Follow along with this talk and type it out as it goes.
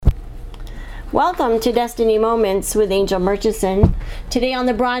Welcome to Destiny Moments with Angel Murchison. Today on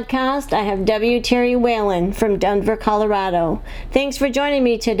the broadcast, I have W. Terry Whalen from Denver, Colorado. Thanks for joining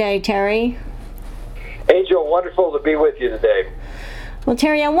me today, Terry. Angel, wonderful to be with you today. Well,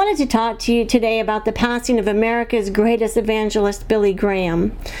 Terry, I wanted to talk to you today about the passing of America's greatest evangelist, Billy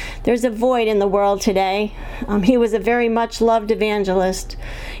Graham. There's a void in the world today. He was a very much loved evangelist.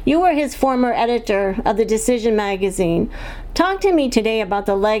 You were his former editor of the Decision magazine. Talk to me today about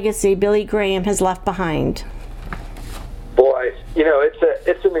the legacy Billy Graham has left behind. Boy,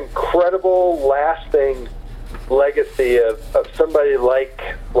 it's an incredible, lasting legacy of somebody like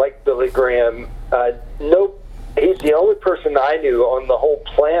Billy Graham. He's the only person I knew on the whole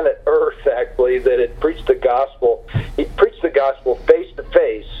planet Earth, actually, that had preached the gospel. He preached the gospel face to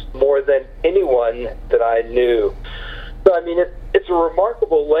face more than anyone that I knew. So, it's a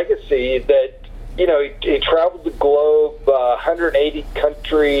remarkable legacy that, he traveled the globe, 180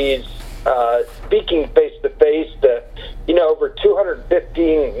 countries, speaking face to face to, over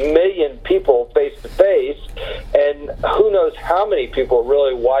 215 million people face to face, and who knows how many people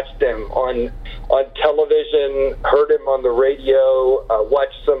really watched him on television, heard him on the radio,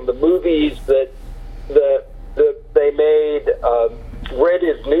 watched some of the movies that they made, read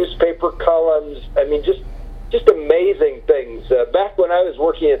his newspaper columns. Just amazing things. Back when I was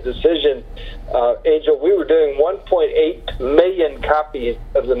working at Decision, Angel, we were doing 1.8 million copies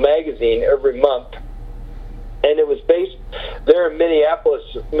of the magazine every month. And it was based there in Minneapolis,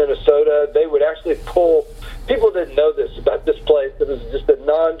 Minnesota. They would actually pull, people didn't know this about this place. It was just a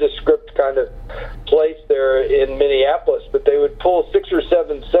nondescript kind of place there in Minneapolis, but they would pull 6 or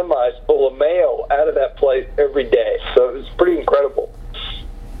 7 semis full of mail out of that place every day. So it was pretty incredible.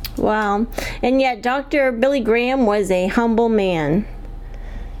 Wow. And yet Dr. Billy Graham was a humble man.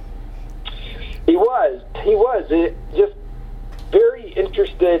 He was just very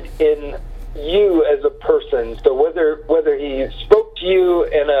interested in you as a person. So whether he spoke to you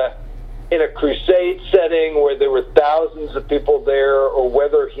in a crusade setting where there were thousands of people there, or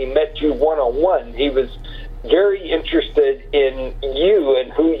whether he met you one-on-one, he was very interested in you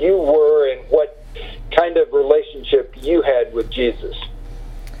and who you were and what kind of relationship you had with Jesus.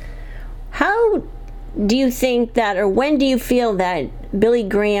 How do you think that, or when do you feel that Billy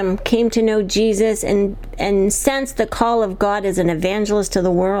Graham came to know Jesus and sensed the call of God as an evangelist to the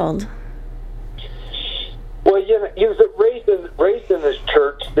world? Well, he was raised in this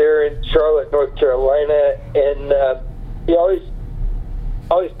church there in Charlotte, North Carolina, and he always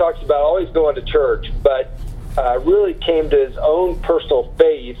talks about always going to church, but really came to his own personal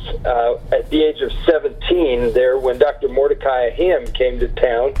faith at the age of 17 there when Dr. Mordecai Ham came to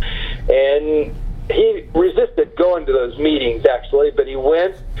town, and he resisted going to those meetings actually, but he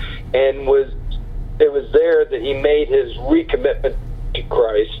went, and it was there that he made his recommitment to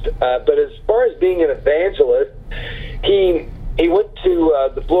Christ. But as far as being an evangelist, he went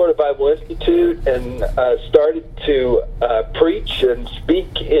to the Florida Bible Institute and started to preach and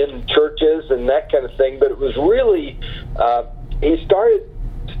speak in churches and that kind of thing. But it was really he started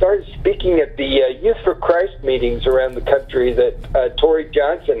speaking at the Youth for Christ meetings around the country that Torrey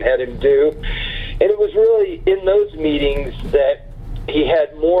Johnson had him do, and it was really in those meetings that he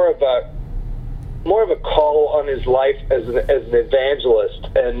had more of a call on his life as an evangelist,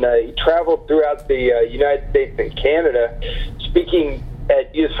 and he traveled throughout the United States and Canada speaking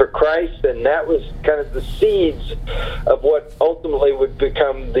at Youth for Christ, and that was kind of the seeds of what ultimately would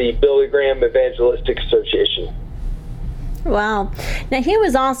become the Billy Graham Evangelistic Association. Wow. Now, he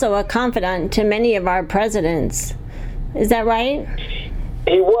was also a confidant to many of our presidents. Is that right?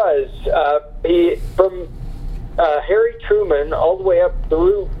 He was. From Harry Truman all the way up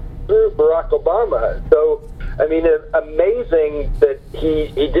through Barack Obama. So, amazing that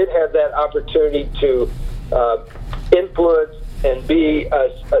he did have that opportunity to influence and be a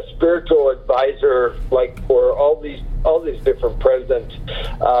spiritual advisor, like for all these different presidents.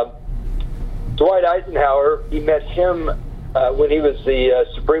 Dwight Eisenhower, he met him when he was the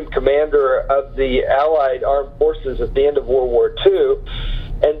Supreme Commander of the Allied Armed Forces at the end of World War II.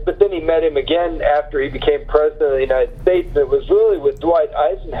 But then he met him again after he became President of the United States. And it was really with Dwight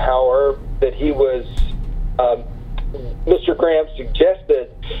Eisenhower that he was, Mr. Graham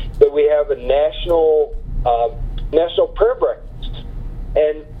suggested that we have a national prayer breakfast.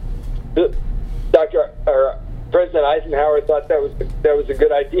 And President Eisenhower thought that was a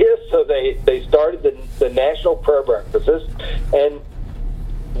good idea, so they started the national prayer breakfasts. And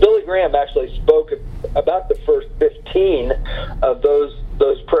Billy Graham actually spoke about the first 15 of those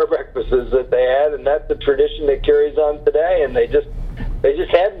prayer breakfasts that they had, and that's the tradition that carries on today. And they just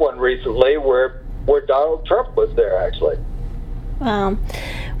had one recently where Donald Trump was there, actually. Wow.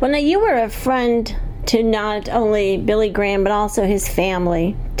 Well, now you were a friend to not only Billy Graham but also his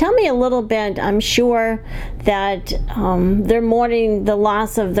family. Tell me a little bit. I'm sure that they're mourning the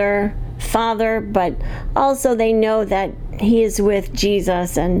loss of their father, but also they know that he is with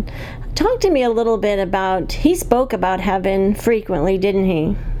Jesus. And talk to me a little bit about, he spoke about heaven frequently, didn't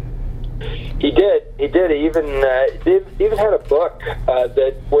he? He did. He even had a book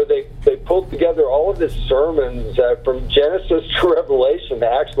where they pulled together all of his sermons from Genesis to Revelation,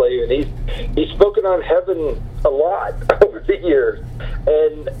 actually, and he's spoken on heaven a lot over the years.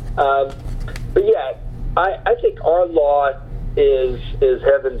 And but yeah, I think our loss is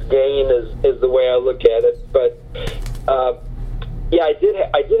heaven's gain, is the way I look at it. But yeah, I did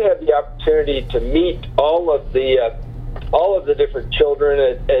have the opportunity to meet all of the different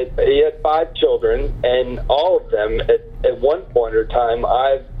children. He had 5 children, and all of them at one point or time,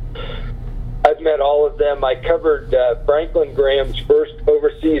 I've met all of them. I covered Franklin Graham's first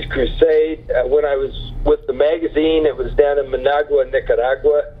overseas crusade when I was with the magazine. It was down in Managua,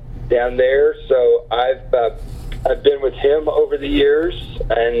 Nicaragua, down there. So I've been with him over the years,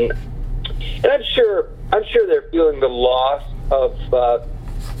 and I'm sure they're feeling the loss of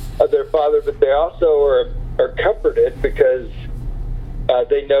their father, but they also are comforted because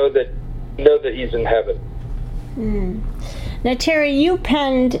they know that he's in heaven. Now, Terry, you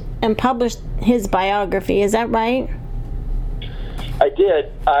penned and published his biography. Is that right? I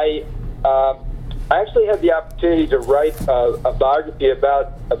did. I actually had the opportunity to write a biography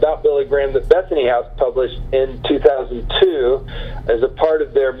about Billy Graham that Bethany House published in 2002 as a part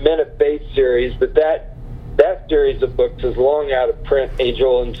of their Men of Faith series. But that series of books is long out of print,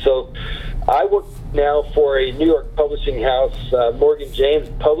 Angel, and so I work now for a New York publishing house, Morgan James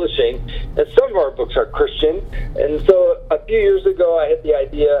Publishing, and some of our books are Christian. And so a few years ago, I had the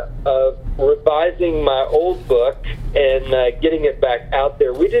idea of revising my old book and getting it back out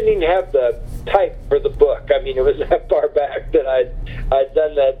there. We didn't even have the type for the book. I mean, it was that far back that I'd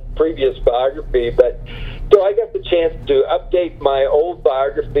done that previous biography. But so I got the chance to update my old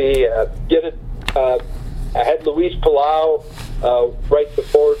biography, get it. I had Luis Palau write the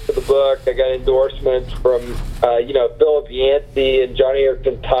foreword for the book. I got endorsements from Philip Yancey and Johnny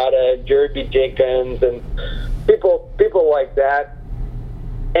Cantata and Jerry B. Jenkins and people like that,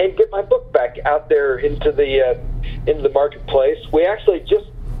 and get my book back out there into the marketplace. We actually just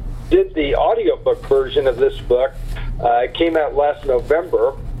did the audiobook version of this book. It came out last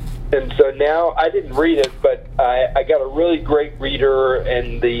November, and so now I didn't read it, but I got a really great reader,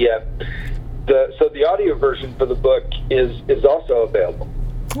 and so the audio version for the book is also available.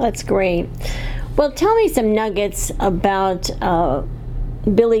 That's great. Well, tell me some nuggets about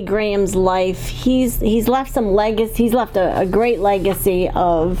Billy Graham's life. He's left some legacy. He's left a great legacy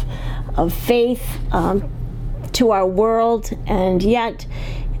of faith to our world, and yet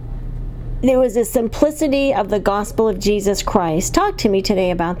there was a simplicity of the gospel of Jesus Christ. Talk to me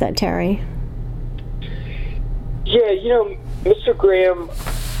today about that, Terry. Yeah, Mr. Graham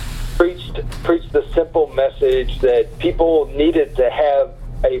preached the simple message that people needed to have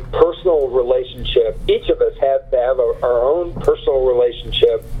a personal relationship. Each of us have to have our own personal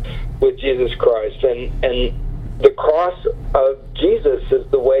relationship with Jesus Christ, and the cross of Jesus is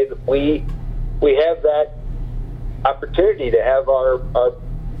the way that we have that opportunity to have our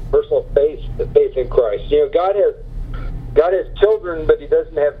personal faith in Christ. God has children, but He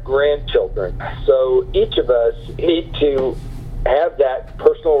doesn't have grandchildren. So each of us need to have that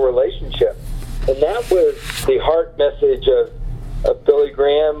personal relationship, and that was the heart message of Billy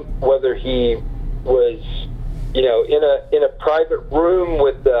Graham. Whether he was, in a private room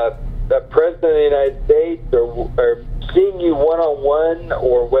with the President of the United States, or seeing you one-on-one,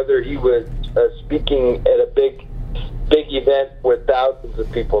 or whether he was speaking at a big event with thousands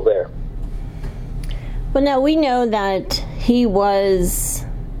of people there. Well, now we know that he was,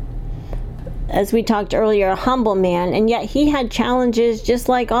 as we talked earlier, a humble man, and yet he had challenges just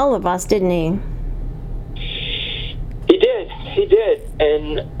like all of us, didn't he? He did.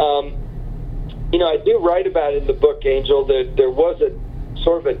 And, I do write about in the book, Angel, that there was a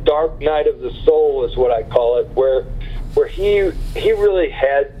sort of a dark night of the soul, is what I call it, where he really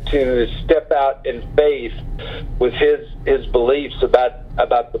had to step out in faith with his beliefs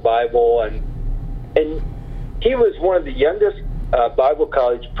about the Bible, and he was one of the youngest Bible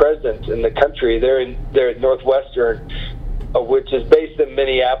college presidents in the country. They're at Northwestern, which is based in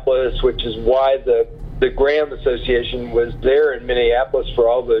Minneapolis, which is why the Graham Association was there in Minneapolis for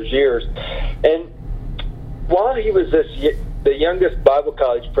all those years. And while he was this the youngest Bible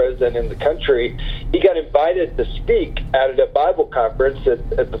college president in the country. He got invited to speak at a Bible conference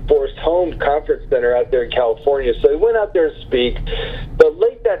at the Forest Home Conference Center out there in California. So he went out there to speak. But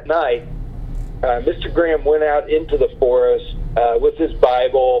late that night, Mr. Graham went out into the forest with his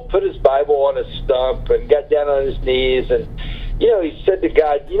Bible, put his Bible on a stump, and got down on his knees. And, he said to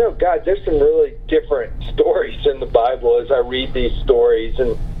God, God, there's some really different stories in the Bible as I read these stories.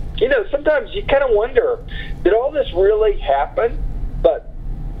 And, sometimes you kind of wonder, did all this really happen? But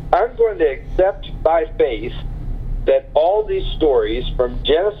I'm going to accept by faith that all these stories from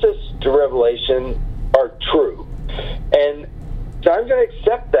Genesis to Revelation are true. And so I'm going to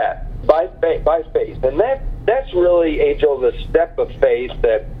accept that by faith. And that's really, Angel, the step of faith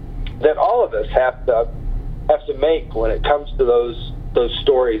that all of us have to make when it comes to those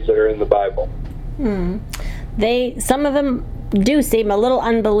stories that are in the Bible. Some of them do seem a little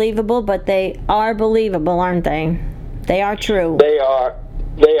unbelievable, but they are believable, aren't they? They are true. They are.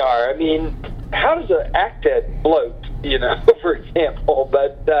 I mean, how does an axe head float? For example,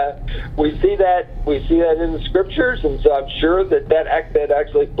 but we see that in the scriptures, and so I'm sure that axe head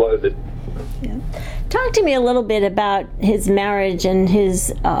actually floated. Yeah. Talk to me a little bit about his marriage and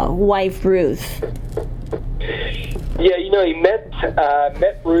his wife Ruth. Yeah, he met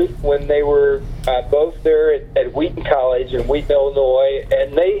Ruth when they were both there at Wheaton College in Wheaton, Illinois,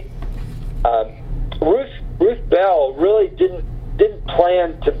 and Ruth Bell really didn't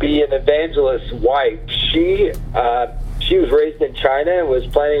plan to be an evangelist's wife. She was raised in China and was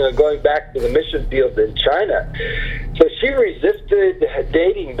planning on going back to the mission field in China. So she resisted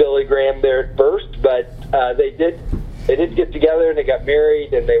dating Billy Graham there at first, but they did get together and they got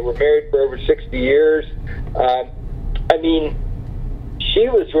married, and they were married for over 60 years. She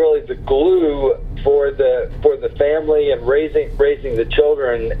was really the glue for the family and raising the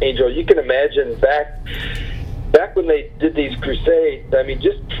children. Angel, you can imagine back when they did these crusades,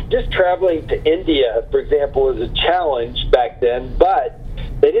 just traveling to India, for example, was a challenge back then, but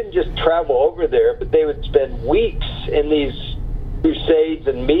they didn't just travel over there, but they would spend weeks in these crusades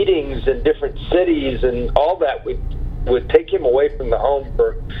and meetings in different cities, and all that would take him away from the home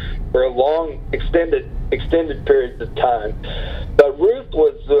for a long, extended periods of time. But Ruth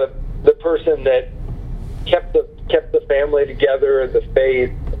was the person that kept the family together, the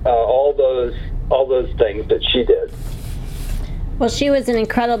faith, all those things that she did. Well, she was an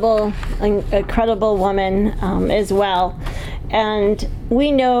incredible woman as well, and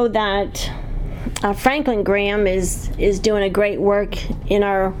we know that Franklin Graham is doing a great work in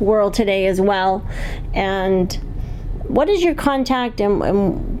our world today as well. And what is your contact,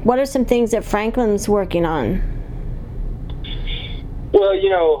 and what are some things that Franklin's working on?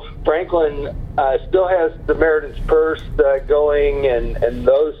 Well, Franklin still has the Samaritan's Purse going, and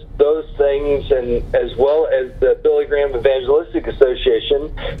those things, and as well as the Billy Graham Evangelistic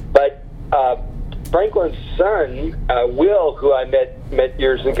Association. But Franklin's son, Will, who I met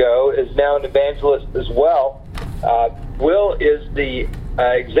years ago, is now an evangelist as well. Will is the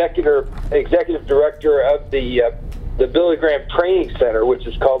executive director of the Billy Graham Training Center, which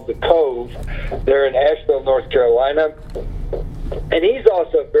is called The Cove. They're in Asheville, North Carolina. And he's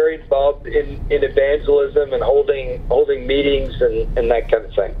also very involved in evangelism and holding meetings and that kind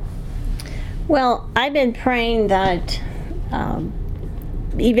of thing. Well, I've been praying that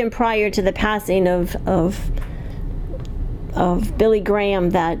even prior to the passing of Billy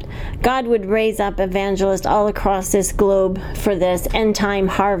Graham, that God would raise up evangelists all across this globe for this end time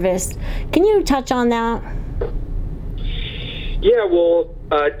harvest. Can you touch on that? Yeah, well,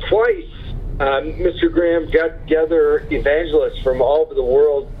 twice Mr. Graham got together evangelists from all over the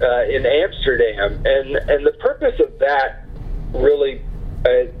world in Amsterdam, and the purpose of that really,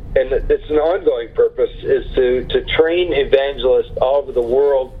 and it's an ongoing purpose, is to train evangelists all over the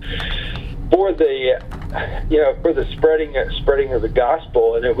world for the spreading of the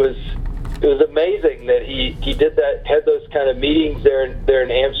gospel. And it was amazing that he did that, had those kind of meetings there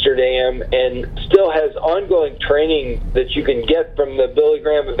in Amsterdam, and still has ongoing training that you can get from the Billy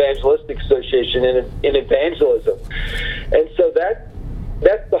Graham Evangelistic Association in evangelism. And so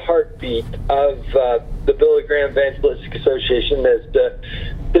that's the heartbeat of the Billy Graham Evangelistic Association, is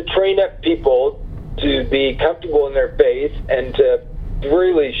to train up people to be comfortable in their faith and to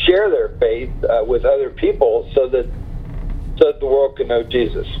really share their faith with other people so that the world can know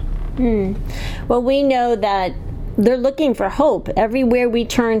Jesus. Well, we know that they're looking for hope. Everywhere we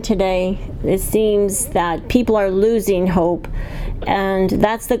turn today, it seems that people are losing hope, and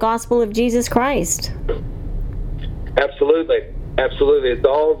that's the gospel of Jesus Christ. Absolutely. It's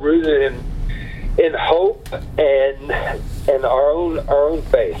all rooted in hope and our own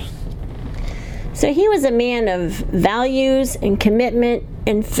faith. So he was a man of values and commitment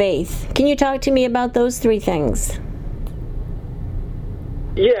and faith. Can you talk to me about those three things?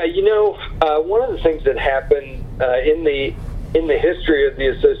 Yeah, one of the things that happened in the history of the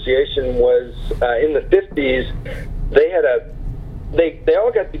association was in the 50s. They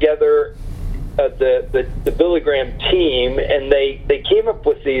all got together, the Billy Graham team, and they came up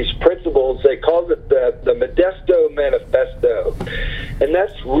with these principles. They called it the Modesto Manifesto, and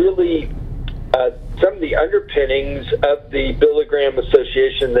that's really some of the underpinnings of the Billy Graham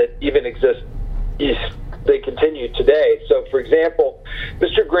Association that even exists. They continue today. So, for example,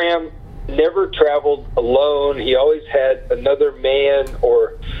 Mr. Graham never traveled alone. He always had another man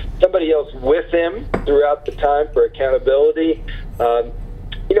or somebody else with him throughout the time for accountability.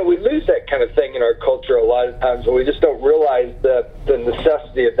 We lose that kind of thing in our culture a lot of times, and we just don't realize the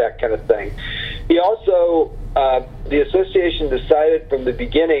necessity of that kind of thing. He also, the association decided from the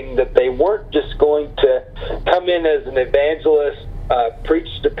beginning that they weren't just going to come in as an evangelist,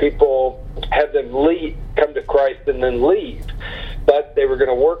 preach to people, have them come to Christ and then leave, but they were going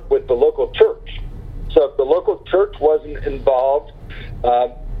to work with the local church. So if the local church wasn't involved,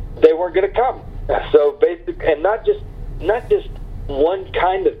 they weren't going to come. So basically, and not just one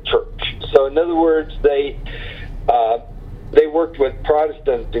kind of church. So in other words, they worked with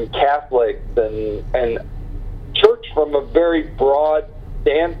Protestants and Catholics and church from a very broad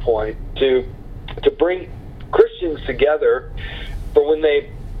standpoint to bring Christians together. For when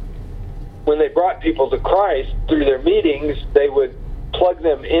they brought people to Christ through their meetings, they would plug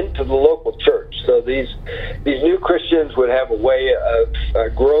them into the local church. So these new Christians would have a way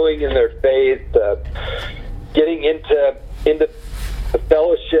of growing in their faith, getting into the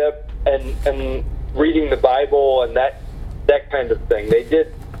fellowship and reading the Bible and that kind of thing.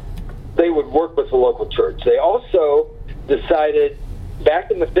 They would work with the local church. They also decided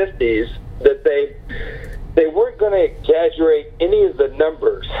back in the 50s that they weren't going to exaggerate any of the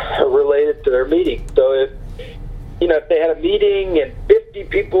numbers related to their meeting. So if they had a meeting and 50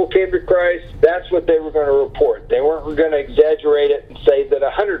 people came to Christ, that's what they were going to report. They weren't going to exaggerate it and say that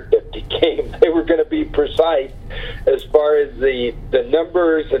 150 came. They were going to be precise as far as the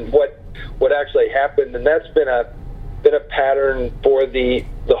numbers and what actually happened, and that's been a pattern for the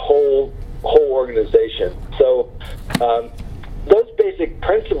whole organization. So those basic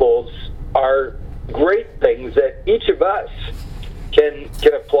principles are great things that each of us can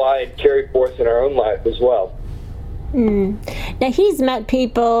apply and carry forth in our own life as well. Now, he's met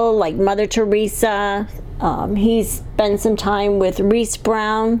people like Mother Teresa. He's spent some time with Reese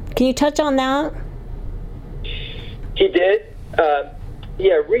Brown. Can you touch on that? He did.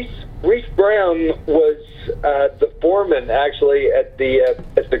 Reese Brown was the foreman actually at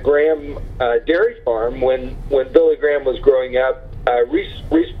the Graham dairy farm when Billy Graham was growing up.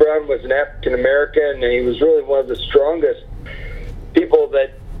 Reese Brown was an African American, and he was really one of the strongest people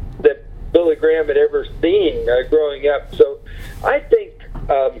that Billy Graham had ever seen growing up. So I think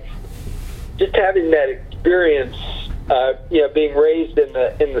just having that experience, being raised in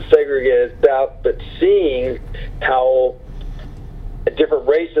the segregated South, but seeing how different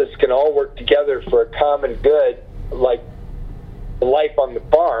races can all work together for a common good, like life on the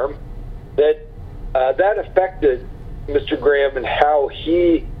farm, that affected Mr. Graham and how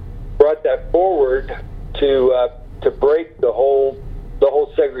he brought that forward to break the whole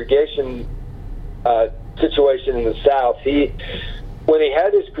segregation situation in the South. When he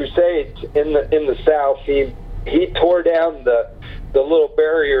had his crusades in the South, he tore down the little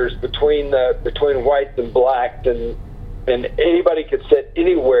barriers between whites and blacks, and anybody could sit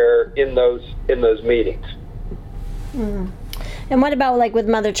anywhere in those meetings. And what about like with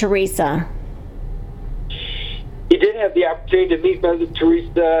Mother Teresa? He did have the opportunity to meet Mother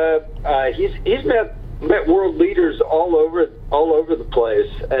Teresa. He's met world leaders all over the place,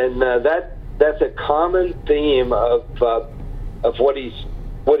 and that's a common theme of what he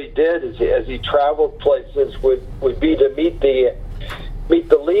did as he traveled places would be to meet the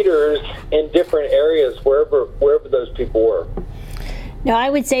leaders in different areas wherever those people were. Now, I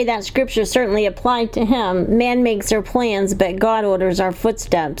would say that scripture certainly applied to him. Man makes our plans, but God orders our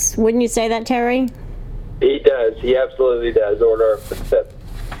footsteps. Wouldn't you say that, Terry? He does. He absolutely does order our footsteps.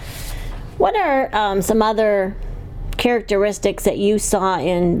 What are some other characteristics that you saw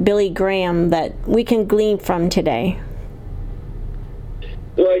in Billy Graham that we can glean from today?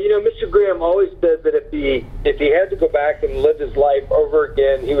 Well, Mr. Graham always said that if he had to go back and live his life over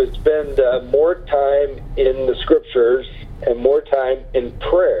again, he would spend more time in the scriptures and more time in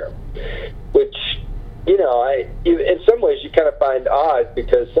prayer, which, in some ways you kind of find odd,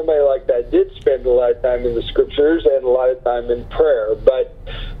 because somebody like that did spend a lot of time in the scriptures and a lot of time in prayer, but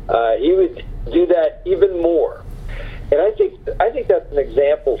he would do even more. And I think that's an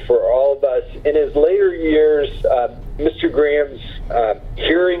example for all of us. In his later years, Mr. Graham's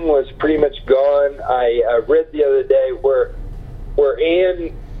hearing was pretty much gone. I read the other day where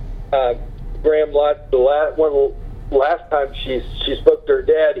Anne Graham lost the last time she spoke to her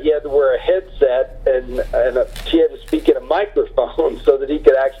dad, he had to wear a headset and she had to speak in a microphone so that he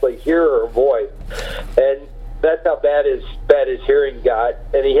could actually hear her voice. And that's how bad his hearing got.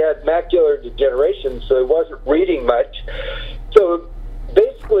 And he had macular degeneration, so he wasn't reading much. So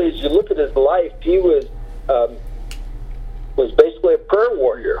basically, as you look at his life, he was basically a prayer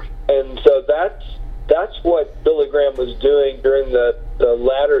warrior. And so that's what Billy Graham was doing during the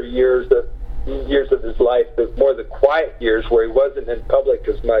latter years of his life, more the quiet years where he wasn't in public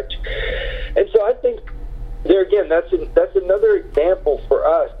as much. And so I think there again, that's another example for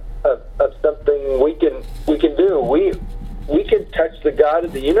us of something we can do. We can touch the God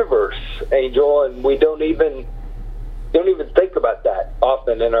of the universe, Angel, and we don't even think about that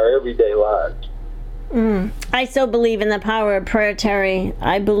often in our everyday lives. I so believe in the power of prayer, Terry.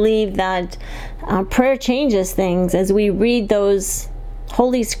 I believe that prayer changes things as we read those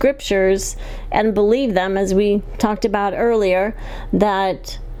Holy Scriptures and believe them, as we talked about earlier,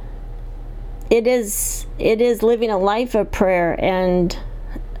 that it is living a life of prayer and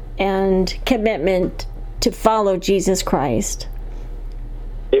commitment to follow Jesus Christ.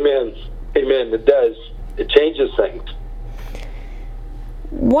 Amen. It does. It changes things.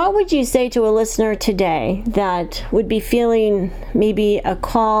 What would you say to a listener today that would be feeling maybe a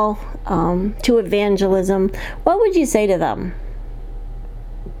call to evangelism? What would you say to them?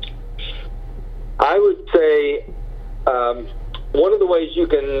 I would say one of the ways you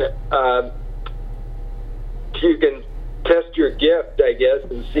can test your gift, I guess,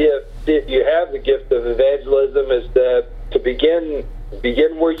 and see if you have the gift of evangelism is to begin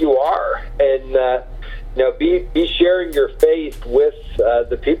where you are, and be sharing your faith with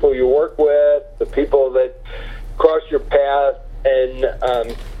the people you work with, the people that cross your path, and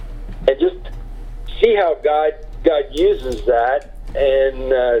just see how God uses that,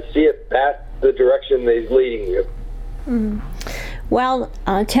 and see if that's the direction that He's leading you. Well,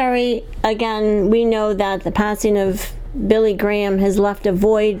 Terry, again, we know that the passing of Billy Graham has left a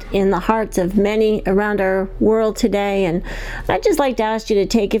void in the hearts of many around our world today, and I'd just like to ask you to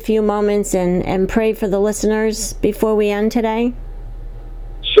take a few moments and pray for the listeners before we end today.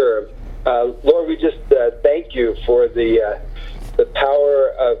 Sure. Lord, we just thank you for the power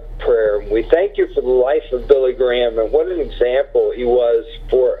of prayer. We thank you for the life of Billy Graham and what an example he was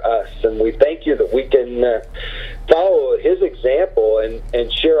for us. And we thank you that we can follow his example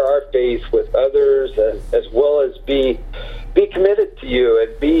and share our faith with others, as well as be committed to you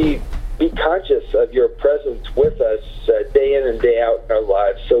and be conscious of your presence with us day in and day out in our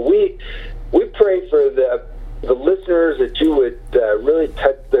lives. So we pray for the listeners that you would really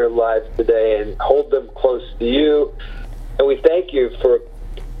touch their lives today and hold them close to you. And we thank you for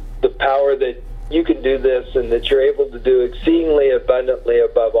the power that you can do this and that you're able to do exceedingly abundantly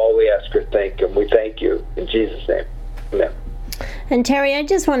above all we ask or think. And we thank you in Jesus' name. Amen. And Terry, I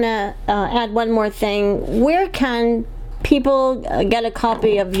just want to add one more thing. Where can people get a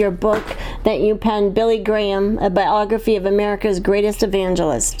copy of your book that you penned, Billy Graham, A Biography of America's Greatest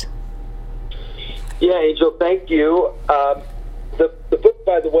Evangelist? Yeah, Angel, thank you. The book,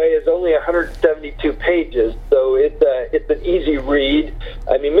 by the way, is only 172 pages, so it's an easy read.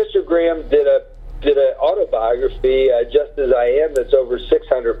 I mean, Mr. Graham did an autobiography, Just As I Am, that's over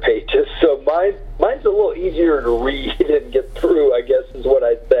 600 pages. So mine's a little easier to read and get through, I guess, is what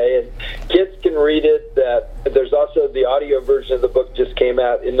I'd say. And kids can read it. There's also the audio version of the book just came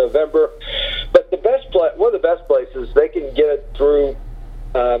out in November. But one of the best places they can get it through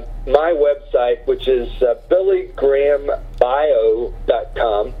my website, which is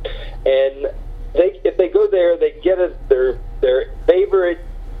billygrahambio.com, and if they go there, they can get their favorite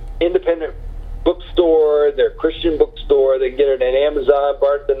independent bookstore, their Christian bookstore. They can get it at Amazon,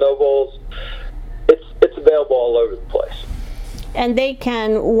 Barnes and Nobles. It's available all over the place. And they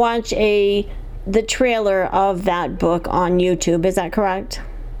can watch the trailer of that book on YouTube. Is that correct?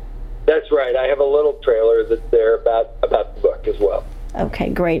 That's right. I have a little trailer that's there about the book as well. Okay,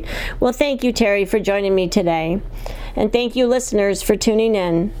 great. Well, thank you, Terry, for joining me today. And thank you, listeners, for tuning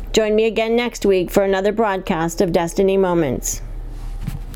in. Join me again next week for another broadcast of Destiny Moments.